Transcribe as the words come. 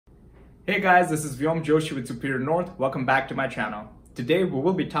Hey guys, this is Vyom Joshi with Superior North. Welcome back to my channel. Today we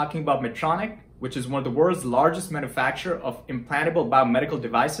will be talking about Medtronic, which is one of the world's largest manufacturer of implantable biomedical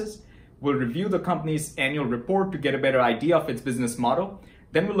devices. We'll review the company's annual report to get a better idea of its business model.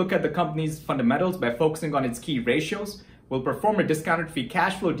 Then we'll look at the company's fundamentals by focusing on its key ratios. We'll perform a discounted free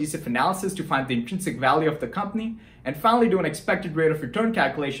cash flow DCF analysis to find the intrinsic value of the company. And finally do an expected rate of return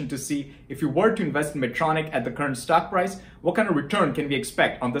calculation to see if you were to invest in Medtronic at the current stock price, what kind of return can we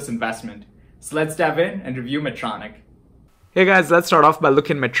expect on this investment? So let's dive in and review Medtronic. Hey guys, let's start off by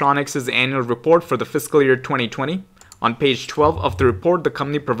looking at Medtronic's annual report for the fiscal year 2020. On page 12 of the report, the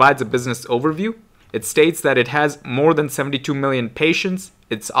company provides a business overview. It states that it has more than 72 million patients.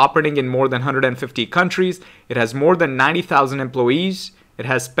 It's operating in more than 150 countries. It has more than 90,000 employees. It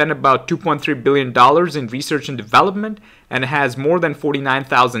has spent about $2.3 billion in research and development, and it has more than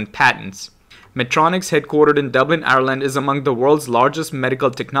 49,000 patents. Medtronic's headquartered in Dublin, Ireland, is among the world's largest medical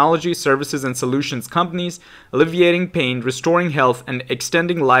technology, services, and solutions companies, alleviating pain, restoring health, and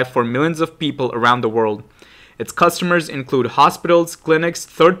extending life for millions of people around the world. Its customers include hospitals, clinics,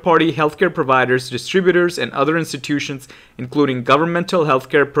 third-party healthcare providers, distributors, and other institutions, including governmental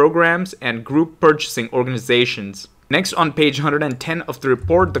healthcare programs and group purchasing organizations. Next, on page 110 of the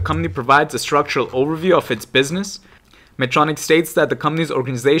report, the company provides a structural overview of its business. Medtronic states that the company's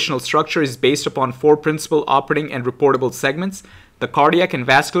organizational structure is based upon four principal operating and reportable segments: the Cardiac and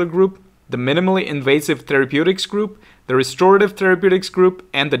Vascular Group, the Minimally Invasive Therapeutics Group, the Restorative Therapeutics Group,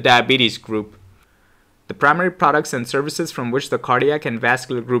 and the Diabetes Group. The primary products and services from which the Cardiac and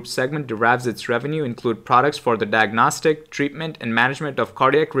Vascular Group segment derives its revenue include products for the diagnostic, treatment, and management of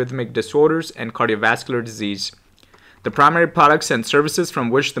cardiac rhythmic disorders and cardiovascular disease. The primary products and services from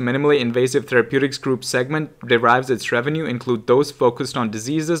which the Minimally Invasive Therapeutics Group segment derives its revenue include those focused on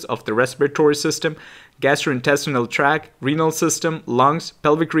diseases of the respiratory system, gastrointestinal tract, renal system, lungs,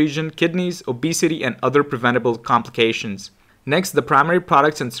 pelvic region, kidneys, obesity, and other preventable complications. Next, the primary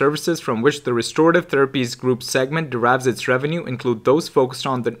products and services from which the Restorative Therapies Group segment derives its revenue include those focused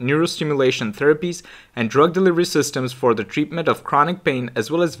on the neurostimulation therapies and drug delivery systems for the treatment of chronic pain,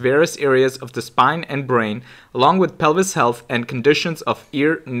 as well as various areas of the spine and brain, along with pelvis health and conditions of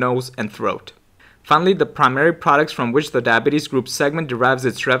ear, nose, and throat. Finally, the primary products from which the Diabetes Group segment derives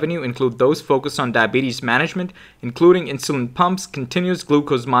its revenue include those focused on diabetes management, including insulin pumps, continuous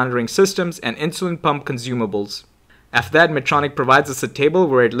glucose monitoring systems, and insulin pump consumables. After that, Medtronic provides us a table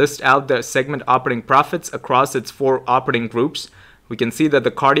where it lists out the segment operating profits across its four operating groups. We can see that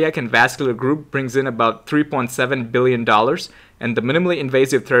the Cardiac and Vascular Group brings in about $3.7 billion, and the Minimally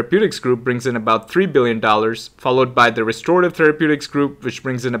Invasive Therapeutics Group brings in about $3 billion, followed by the Restorative Therapeutics Group, which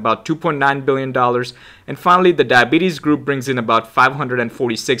brings in about $2.9 billion, and finally the Diabetes Group brings in about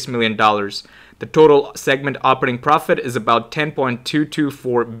 $546 million. The total segment operating profit is about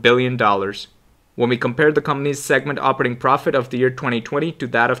 $10.224 billion. When we compare the company's segment operating profit of the year 2020 to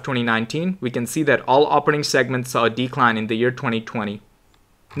that of 2019, we can see that all operating segments saw a decline in the year 2020.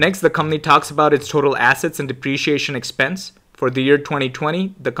 Next, the company talks about its total assets and depreciation expense. For the year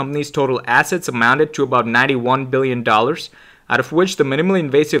 2020, the company's total assets amounted to about $91 billion, out of which the Minimally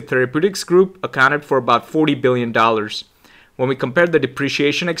Invasive Therapeutics Group accounted for about $40 billion. When we compare the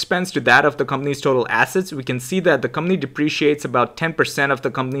depreciation expense to that of the company's total assets, we can see that the company depreciates about 10% of the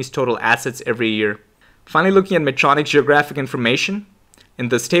company's total assets every year. Finally, looking at Medtronic's geographic information, in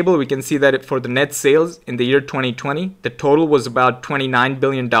this table we can see that for the net sales in the year 2020, the total was about $29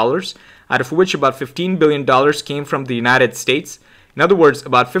 billion, out of which about $15 billion came from the United States. In other words,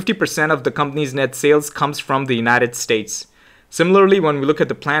 about 50% of the company's net sales comes from the United States. Similarly, when we look at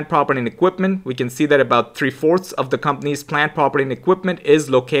the plant, property, and equipment, we can see that about 3/4 of the company's plant, property, and equipment is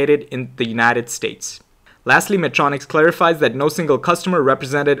located in the United States. Lastly, Medtronic clarifies that no single customer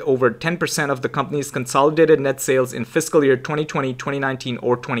represented over 10% of the company's consolidated net sales in fiscal year 2020, 2019,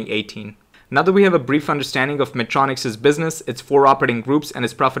 or 2018. Now that we have a brief understanding of Medtronic's business, its four operating groups, and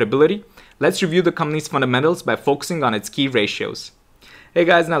its profitability, let's review the company's fundamentals by focusing on its key ratios. Hey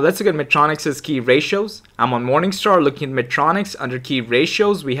guys, now let's look at Medtronic's key ratios. I'm on Morningstar looking at Medtronic. Under key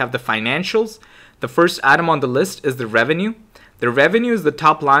ratios, we have the financials. The first item on the list is the revenue. The revenue is the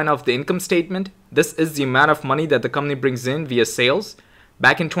top line of the income statement. This is the amount of money that the company brings in via sales.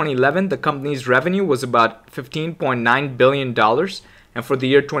 Back in 2011, the company's revenue was about $15.9 billion, and for the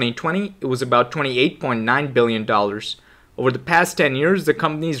year 2020, it was about $28.9 billion. Over the past 10 years, the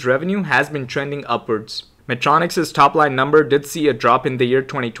company's revenue has been trending upwards. Medtronic's top line number did see a drop in the year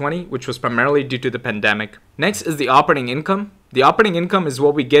 2020, which was primarily due to the pandemic. Next is the operating income. The operating income is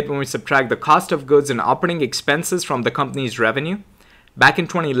what we get when we subtract the cost of goods and operating expenses from the company's revenue. Back in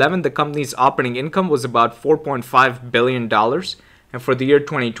 2011, the company's operating income was about $4.5 billion, and for the year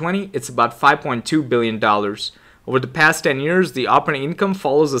 2020, it's about $5.2 billion. Over the past 10 years, the operating income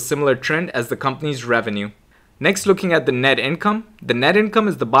follows a similar trend as the company's revenue. Next, looking at the net income. The net income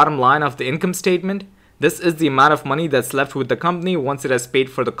is the bottom line of the income statement. This is the amount of money that's left with the company once it has paid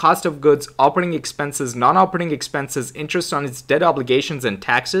for the cost of goods, operating expenses, non-operating expenses, interest on its debt obligations, and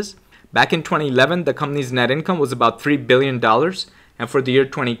taxes. Back in 2011, the company's net income was about $3 billion, and for the year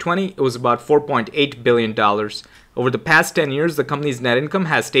 2020, it was about $4.8 billion. Over the past 10 years, the company's net income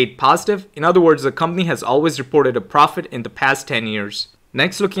has stayed positive. In other words, the company has always reported a profit in the past 10 years.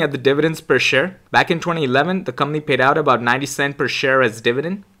 Next, looking at the dividends per share. Back in 2011, the company paid out about 90 cents per share as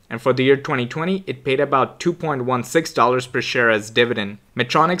dividend. And for the year 2020, it paid about $2.16 per share as dividend.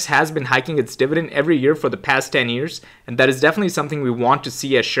 Medtronic has been hiking its dividend every year for the past 10 years, and that is definitely something we want to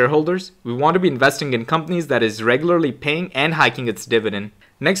see as shareholders. We want to be investing in companies that is regularly paying and hiking its dividend.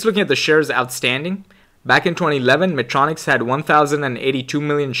 Next, looking at the shares outstanding. Back in 2011, Medtronic had 1,082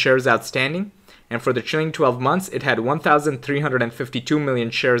 million shares outstanding, and for the trailing 12 months, it had 1,352 million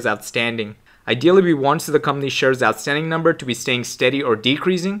shares outstanding. Ideally, we want the company's shares outstanding number to be staying steady or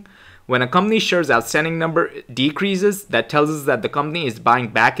decreasing. When a company's shares outstanding number decreases, that tells us that the company is buying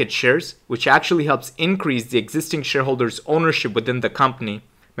back its shares, which actually helps increase the existing shareholders' ownership within the company.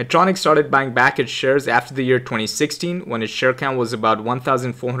 Medtronic started buying back its shares after the year 2016, when its share count was about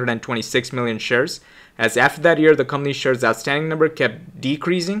 1,426 million shares, as after that year, the company's shares outstanding number kept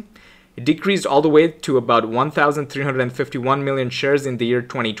decreasing. It decreased all the way to about 1,351 million shares in the year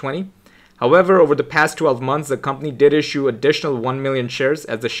 2020. However, over the past 12 months, the company did issue additional 1 million shares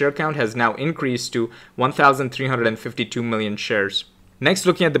as the share count has now increased to 1,352 million shares. Next,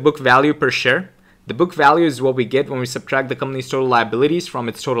 looking at the book value per share. The book value is what we get when we subtract the company's total liabilities from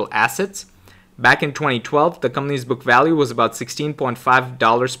its total assets. Back in 2012, the company's book value was about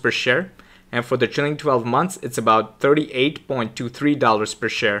 $16.5 per share, and for the trailing 12 months, it's about $38.23 per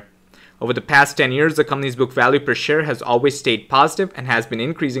share. Over the past 10 years, the company's book value per share has always stayed positive and has been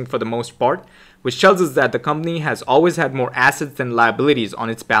increasing for the most part, which tells us that the company has always had more assets than liabilities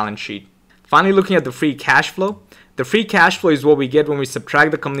on its balance sheet. Finally, looking at the free cash flow. The free cash flow is what we get when we subtract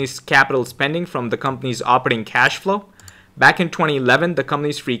the company's capital spending from the company's operating cash flow. Back in 2011, the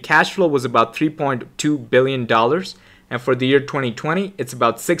company's free cash flow was about $3.2 billion, and for the year 2020, it's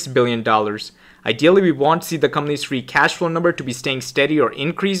about $6 billion. Ideally, we want to see the company's free cash flow number to be staying steady or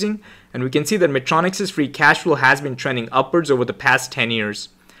increasing, and we can see that Medtronic's free cash flow has been trending upwards over the past 10 years.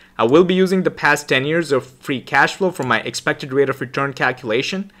 I will be using the past 10 years of free cash flow for my expected rate of return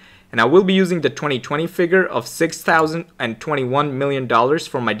calculation, and I will be using the 2020 figure of $6,021 million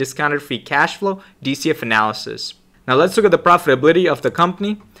for my discounted free cash flow DCF analysis. Now let's look at the profitability of the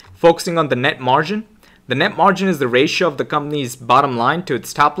company, focusing on the net margin. The net margin is the ratio of the company's bottom line to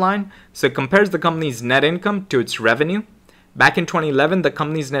its top line, so it compares the company's net income to its revenue. Back in 2011, the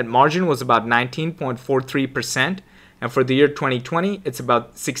company's net margin was about 19.43%, and for the year 2020, it's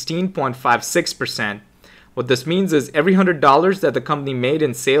about 16.56%. What this means is every $100 that the company made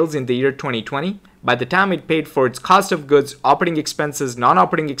in sales in the year 2020, by the time it paid for its cost of goods, operating expenses,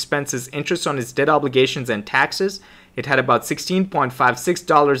 non-operating expenses, interest on its debt obligations, and taxes, it had about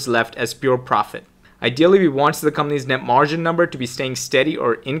 $16.56 left as pure profit. Ideally, we want the company's net margin number to be staying steady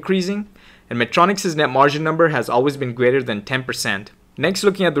or increasing, and Medtronic's net margin number has always been greater than 10%. Next,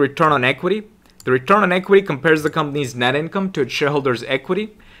 looking at the return on equity. The return on equity compares the company's net income to its shareholders'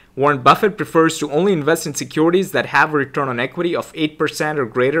 equity. Warren Buffett prefers to only invest in securities that have a return on equity of 8% or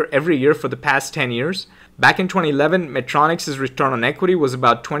greater every year for the past 10 years. Back in 2011, Medtronic's return on equity was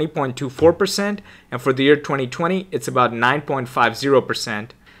about 20.24%, and for the year 2020, it's about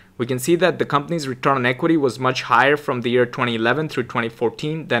 9.50%. We can see that the company's return on equity was much higher from the year 2011 through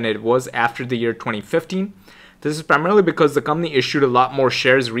 2014 than it was after the year 2015. This is primarily because the company issued a lot more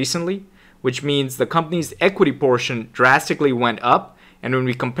shares recently, which means the company's equity portion drastically went up, and when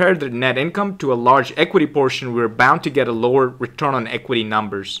we compare the net income to a large equity portion, we're bound to get a lower return on equity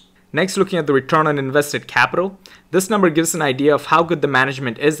numbers. Next, looking at the return on invested capital. This number gives an idea of how good the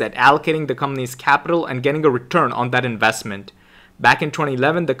management is at allocating the company's capital and getting a return on that investment. Back in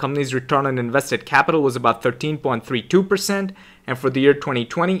 2011, the company's return on invested capital was about 13.32%, and for the year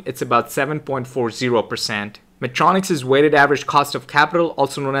 2020, it's about 7.40%. Medtronic's weighted average cost of capital,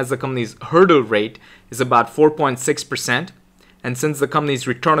 also known as the company's hurdle rate, is about 4.6%. And since the company's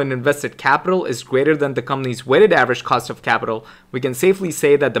return on invested capital is greater than the company's weighted average cost of capital, we can safely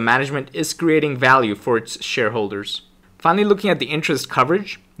say that the management is creating value for its shareholders. Finally, looking at the interest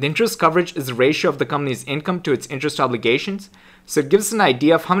coverage. The interest coverage is the ratio of the company's income to its interest obligations. So it gives an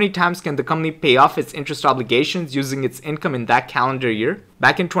idea of how many times can the company pay off its interest obligations using its income in that calendar year.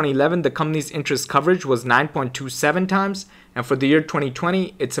 Back in 2011, the company's interest coverage was 9.27 times, and for the year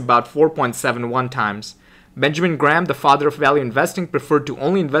 2020, it's about 4.71 times. Benjamin Graham, the father of value investing, preferred to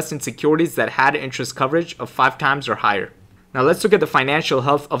only invest in securities that had interest coverage of 5 times or higher. Now let's look at the financial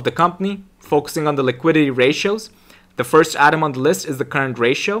health of the company, focusing on the liquidity ratios. The first item on the list is the current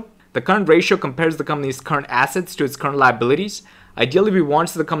ratio. The current ratio compares the company's current assets to its current liabilities. Ideally, we want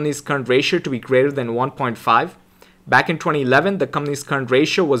the company's current ratio to be greater than 1.5. Back in 2011, the company's current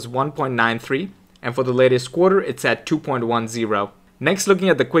ratio was 1.93, and for the latest quarter, it's at 2.10. Next, looking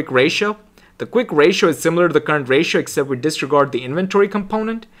at the quick ratio. The quick ratio is similar to the current ratio except we disregard the inventory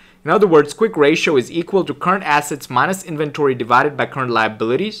component. In other words, quick ratio is equal to current assets minus inventory divided by current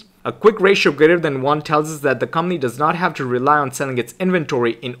liabilities. A quick ratio greater than 1 tells us that the company does not have to rely on selling its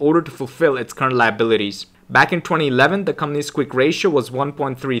inventory in order to fulfill its current liabilities. Back in 2011, the company's quick ratio was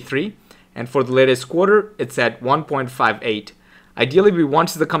 1.33, and for the latest quarter, it's at 1.58. Ideally, we want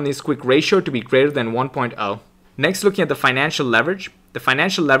the company's quick ratio to be greater than 1.0. Next, looking at the financial leverage. The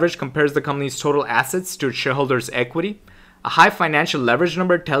financial leverage compares the company's total assets to its shareholders' equity. A high financial leverage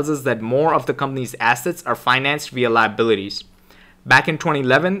number tells us that more of the company's assets are financed via liabilities. Back in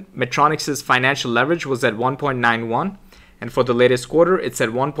 2011, Medtronic's financial leverage was at 1.91, and for the latest quarter, it's at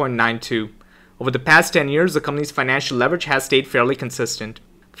 1.92. Over the past 10 years, the company's financial leverage has stayed fairly consistent.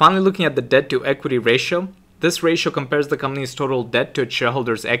 Finally, looking at the debt to equity ratio. This ratio compares the company's total debt to its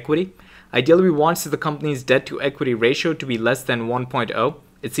shareholders' equity. Ideally, we want the company's debt to equity ratio to be less than 1.0.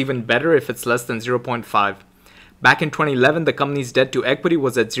 It's even better if it's less than 0.5. Back in 2011, the company's debt to equity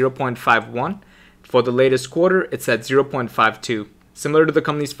was at 0.51. For the latest quarter, it's at 0.52. Similar to the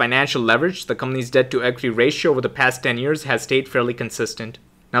company's financial leverage, the company's debt to equity ratio over the past 10 years has stayed fairly consistent.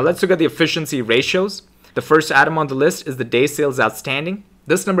 Now let's look at the efficiency ratios. The first item on the list is the day sales outstanding.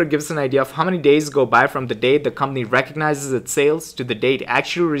 This number gives an idea of how many days go by from the date the company recognizes its sales to the date it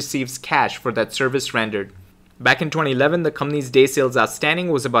actually receives cash for that service rendered. Back in 2011, the company's day sales outstanding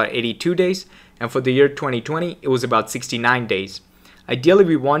was about 82 days, and for the year 2020, it was about 69 days. Ideally,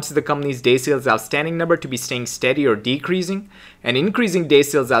 we want the company's day sales outstanding number to be staying steady or decreasing. An increasing day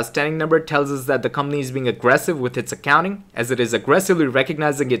sales outstanding number tells us that the company is being aggressive with its accounting, as it is aggressively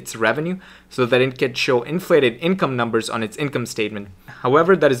recognizing its revenue so that it can show inflated income numbers on its income statement.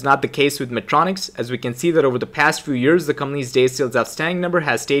 However, that is not the case with Medtronic, as we can see that over the past few years, the company's day sales outstanding number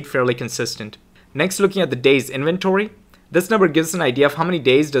has stayed fairly consistent. Next, looking at the days inventory. This number gives an idea of how many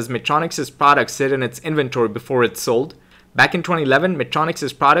days does Medtronic's product sit in its inventory before it's sold. Back in 2011,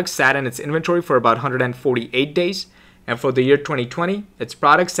 Medtronic's products sat in its inventory for about 148 days, and for the year 2020, its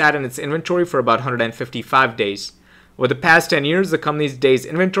products sat in its inventory for about 155 days. Over the past 10 years, the company's days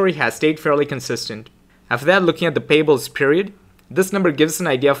inventory has stayed fairly consistent. After that, looking at the payables period, this number gives an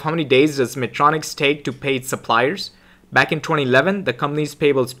idea of how many days does Medtronic take to pay its suppliers. Back in 2011, the company's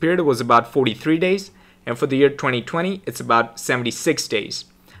payables period was about 43 days, and for the year 2020, it's about 76 days.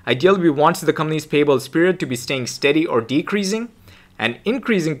 Ideally, we want the company's payables period to be staying steady or decreasing. An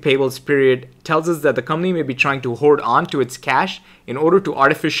increasing payables period tells us that the company may be trying to hoard on to its cash in order to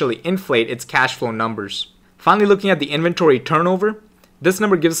artificially inflate its cash flow numbers. Finally, looking at the inventory turnover, this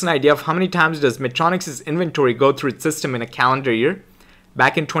number gives an idea of how many times does Medtronic's inventory go through its system in a calendar year.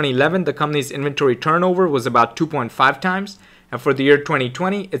 Back in 2011, the company's inventory turnover was about 2.5 times, and for the year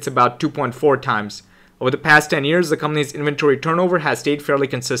 2020, it's about 2.4 times. Over the past 10 years, the company's inventory turnover has stayed fairly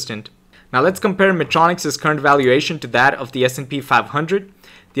consistent. Now let's compare Medtronic's current valuation to that of the S&P 500.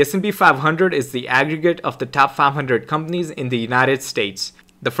 The S&P 500 is the aggregate of the top 500 companies in the United States.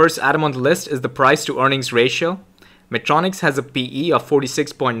 The first item on the list is the price to earnings ratio. Medtronic has a PE of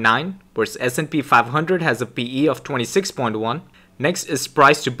 46.9, whereas S&P 500 has a PE of 26.1. Next is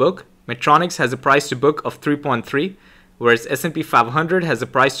price to book. Medtronic has a price to book of 3.3, whereas S&P 500 has a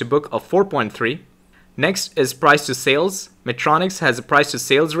price to book of 4.3. Next is price to sales. Medtronic has a price to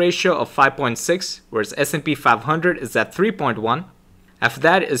sales ratio of 5.6, whereas S&P 500 is at 3.1. After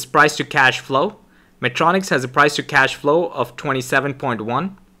that is price to cash flow. Medtronic has a price to cash flow of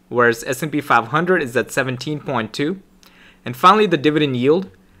 27.1, whereas S&P 500 is at 17.2. And finally, the dividend yield.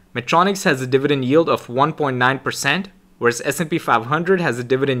 Medtronic has a dividend yield of 1.9%, whereas S&P 500 has a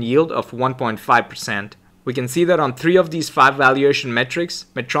dividend yield of 1.5%. We can see that on 3 of these 5 valuation metrics,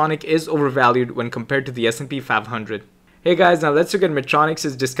 Medtronic is overvalued when compared to the S&P 500. Hey guys, now let's look at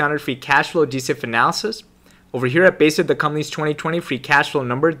Medtronic's discounted free cash flow DCF analysis. Over here, I pasted the company's 2020 free cash flow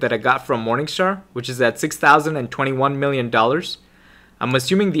number that I got from Morningstar, which is at $6,021 million. I'm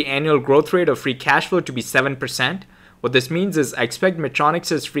assuming the annual growth rate of free cash flow to be 7%. What this means is I expect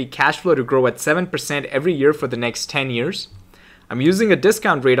Medtronic's free cash flow to grow at 7% every year for the next 10 years. I'm using a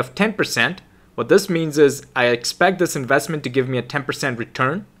discount rate of 10%. What this means is I expect this investment to give me a 10%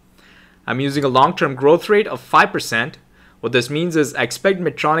 return. I'm using a long-term growth rate of 5%. What this means is I expect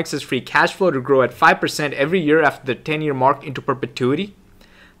Medtronic's free cash flow to grow at 5% every year after the 10-year mark into perpetuity.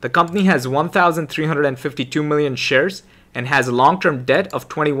 The company has 1,352 million shares and has a long-term debt of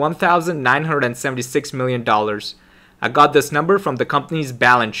 $21,976 million. I got this number from the company's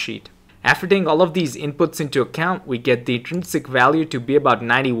balance sheet. After taking all of these inputs into account, we get the intrinsic value to be about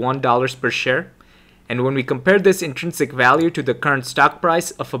 $91 per share. And when we compare this intrinsic value to the current stock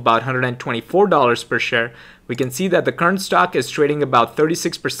price of about $124 per share, we can see that the current stock is trading about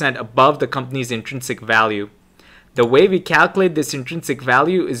 36% above the company's intrinsic value. The way we calculate this intrinsic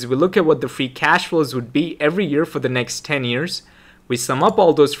value is we look at what the free cash flows would be every year for the next 10 years. We sum up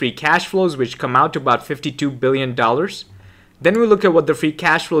all those free cash flows, which come out to about $52 billion. Then we look at what the free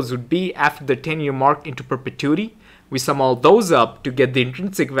cash flows would be after the 10-year mark into perpetuity. We sum all those up to get the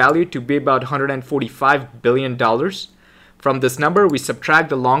intrinsic value to be about $145 billion. From this number, we subtract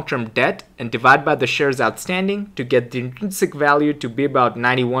the long-term debt and divide by the shares outstanding to get the intrinsic value to be about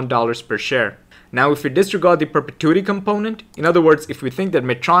 $91 per share. Now, if we disregard the perpetuity component, in other words, if we think that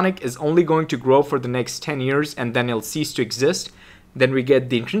Medtronic is only going to grow for the next 10 years and then it'll cease to exist, then we get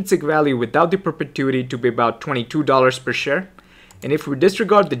the intrinsic value without the perpetuity to be about $22 per share. And if we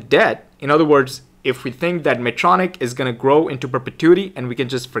disregard the debt, in other words, if we think that Medtronic is going to grow into perpetuity and we can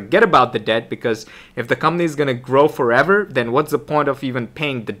just forget about the debt, because if the company is going to grow forever, then what's the point of even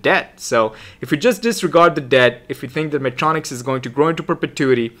paying the debt? So if we just disregard the debt, if we think that Medtronic is going to grow into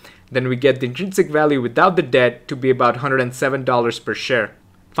perpetuity, then we get the intrinsic value without the debt to be about $107 per share.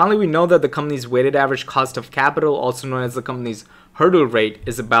 Finally, we know that the company's weighted average cost of capital, also known as the company's hurdle rate,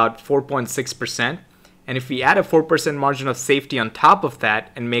 is about 4.6%. And if we add a 4% margin of safety on top of that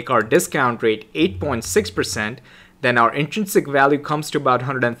and make our discount rate 8.6%, then our intrinsic value comes to about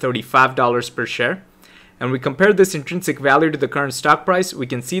 $135 per share. And we compare this intrinsic value to the current stock price, we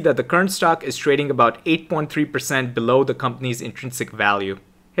can see that the current stock is trading about 8.3% below the company's intrinsic value.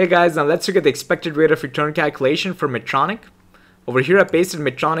 Hey guys, now let's look at the expected rate of return calculation for Medtronic. Over here I pasted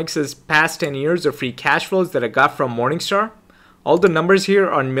Medtronic's past 10 years of free cash flows that I got from Morningstar. All the numbers here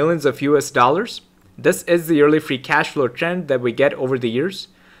are in millions of US dollars. This is the yearly free cash flow trend that we get over the years.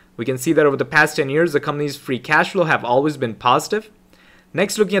 We can see that over the past 10 years, the company's free cash flow have always been positive.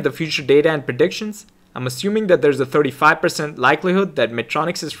 Next, looking at the future data and predictions, I'm assuming that there's a 35% likelihood that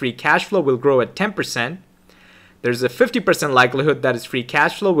Medtronic's free cash flow will grow at 10%. There's a 50% likelihood that its free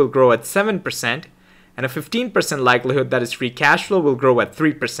cash flow will grow at 7%, and a 15% likelihood that its free cash flow will grow at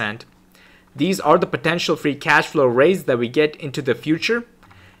 3%. These are the potential free cash flow rates that we get into the future.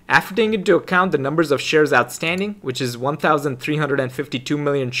 After taking into account the numbers of shares outstanding, which is 1,352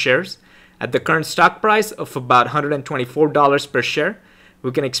 million shares, at the current stock price of about $124 per share,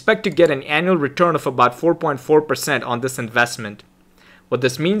 we can expect to get an annual return of about 4.4% on this investment. What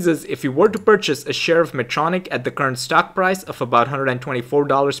this means is if you were to purchase a share of Medtronic at the current stock price of about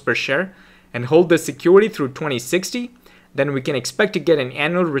 $124 per share and hold the security through 2060, then we can expect to get an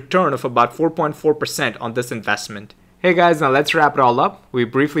annual return of about 4.4% on this investment. Hey guys, now let's wrap it all up. We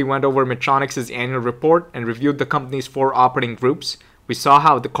briefly went over Medtronic's annual report and reviewed the company's 4 operating groups. We saw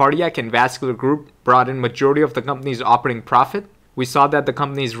how the cardiac and vascular group brought in majority of the company's operating profit. We saw that the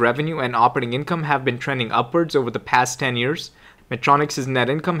company's revenue and operating income have been trending upwards over the past 10 years. Medtronic's net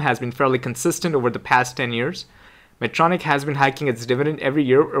income has been fairly consistent over the past 10 years. Medtronic has been hiking its dividend every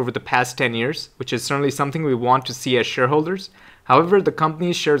year over the past 10 years, which is certainly something we want to see as shareholders. However, the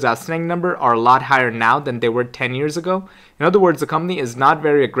company's shares outstanding number are a lot higher now than they were 10 years ago. In other words, the company is not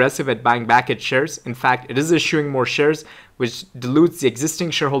very aggressive at buying back its shares. In fact, it is issuing more shares, which dilutes the existing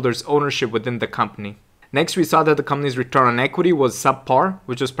shareholders' ownership within the company. Next, we saw that the company's return on equity was subpar,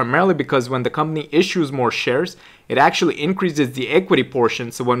 which was primarily because when the company issues more shares, it actually increases the equity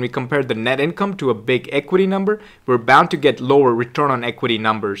portion. So when we compare the net income to a big equity number, we're bound to get lower return on equity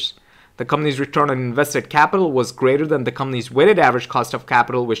numbers. The company's return on invested capital was greater than the company's weighted average cost of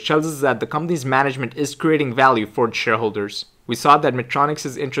capital, which tells us that the company's management is creating value for its shareholders. We saw that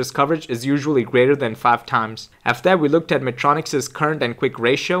Medtronic's interest coverage is usually greater than 5 times. After that, we looked at Medtronic's current and quick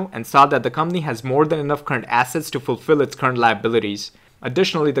ratio and saw that the company has more than enough current assets to fulfill its current liabilities.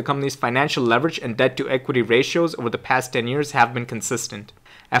 Additionally, the company's financial leverage and debt to equity ratios over the past 10 years have been consistent.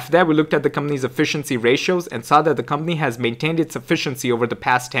 After that, we looked at the company's efficiency ratios and saw that the company has maintained its efficiency over the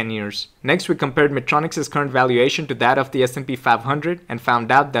past 10 years. Next, we compared Medtronic's current valuation to that of the S&P 500 and found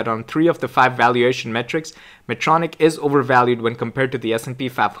out that on 3 of the 5 valuation metrics, Medtronic is overvalued when compared to the S&P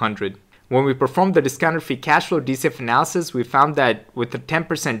 500. When we performed the discounted free cash flow DCF analysis, we found that with a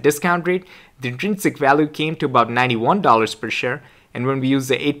 10% discount rate, the intrinsic value came to about $91 per share. And when we use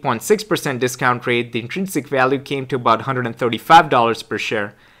the 8.6% discount rate, the intrinsic value came to about $135 per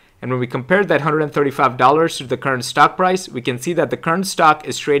share. And when we compare that $135 to the current stock price, we can see that the current stock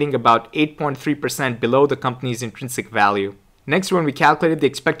is trading about 8.3% below the company's intrinsic value. Next, when we calculated the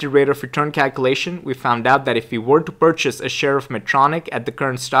expected rate of return calculation, we found out that if we were to purchase a share of Medtronic at the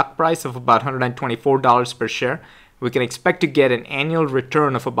current stock price of about $124 per share, we can expect to get an annual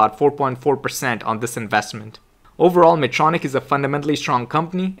return of about 4.4% on this investment. Overall, Medtronic is a fundamentally strong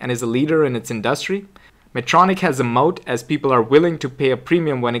company and is a leader in its industry. Medtronic has a moat as people are willing to pay a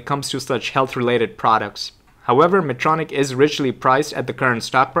premium when it comes to such health-related products. However, Medtronic is richly priced at the current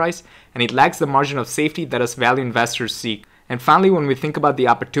stock price, and it lacks the margin of safety that us value investors seek. And finally, when we think about the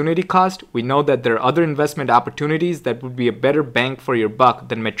opportunity cost, we know that there are other investment opportunities that would be a better bang for your buck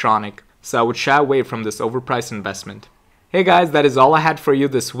than Medtronic. So I would shy away from this overpriced investment. Hey guys, that is all I had for you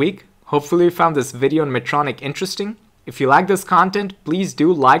this week. Hopefully you found this video on Medtronic interesting. If you like this content, please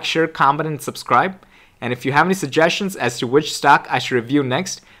do like, share, comment, and subscribe. And if you have any suggestions as to which stock I should review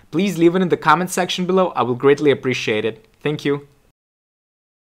next, please leave it in the comment section below. I will greatly appreciate it. Thank you.